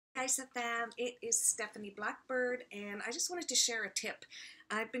ISAFam, it is Stephanie Blackbird, and I just wanted to share a tip.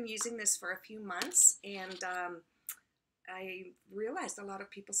 I've been using this for a few months, and I realized a lot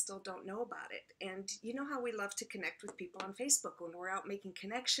of people still don't know about it. And you know how we love to connect with people on Facebook when we're out making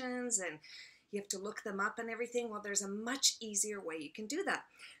connections and you have to look them up and everything? Well, there's a much easier way you can do that.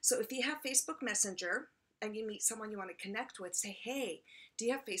 So if you have Facebook Messenger and you meet someone you want to connect with, say, hey, do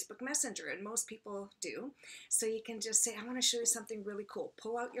you have Facebook Messenger? And most people do. So you can just say, I want to show you something really cool.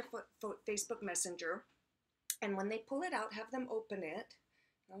 Pull out your Facebook Messenger. And when they pull it out, have them open it.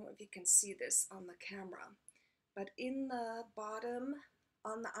 I don't know if you can see this on the camera, but in the bottom,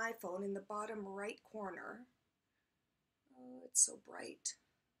 on the iPhone, in the bottom right corner, oh, it's so bright.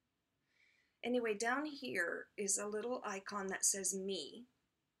 Anyway, down here is a little icon that says me.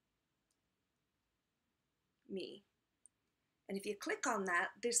 Me. And if you click on that,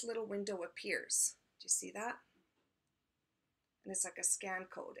 this little window appears. Do you see that? And it's like a scan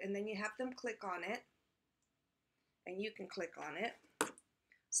code. And then you have them click on it, and you can click on it.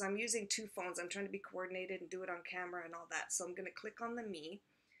 So I'm using two phones. I'm trying to be coordinated and do it on camera and all that. So I'm going to click on the me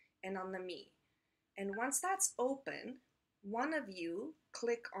and on the me. And once that's open, one of you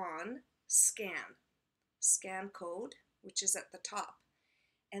click on scan code, which is at the top.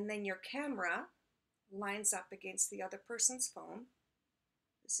 And then your camera lines up against the other person's phone.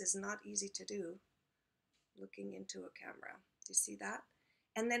 This is not easy to do, looking into a camera. Do you see that?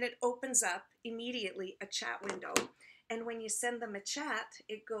 And then it opens up immediately a chat window. And when you send them a chat,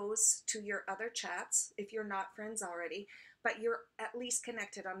 it goes to your other chats if you're not friends already, but you're at least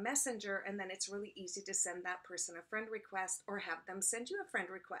connected on Messenger, and then it's really easy to send that person a friend request or have them send you a friend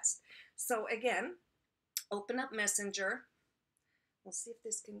request. So again, open up Messenger. We'll see if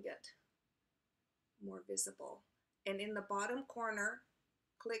this can get more visible. And in the bottom corner,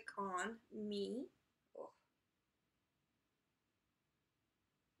 click on me. Oh.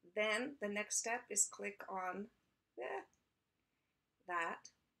 Then the next step is click on that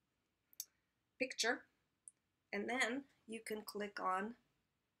picture, and then you can click on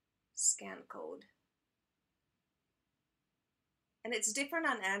scan code. And it's different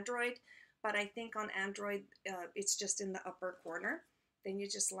on Android, but I think on Android it's just in the upper corner. Then you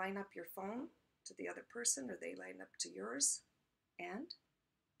just line up your phone to the other person, or they line up to yours, and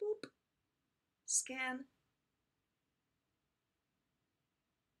boop, scan,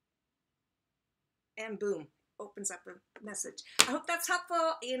 and boom, opens up a message. I hope that's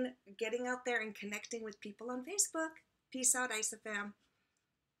helpful in getting out there and connecting with people on Facebook. Peace out, ISAFam.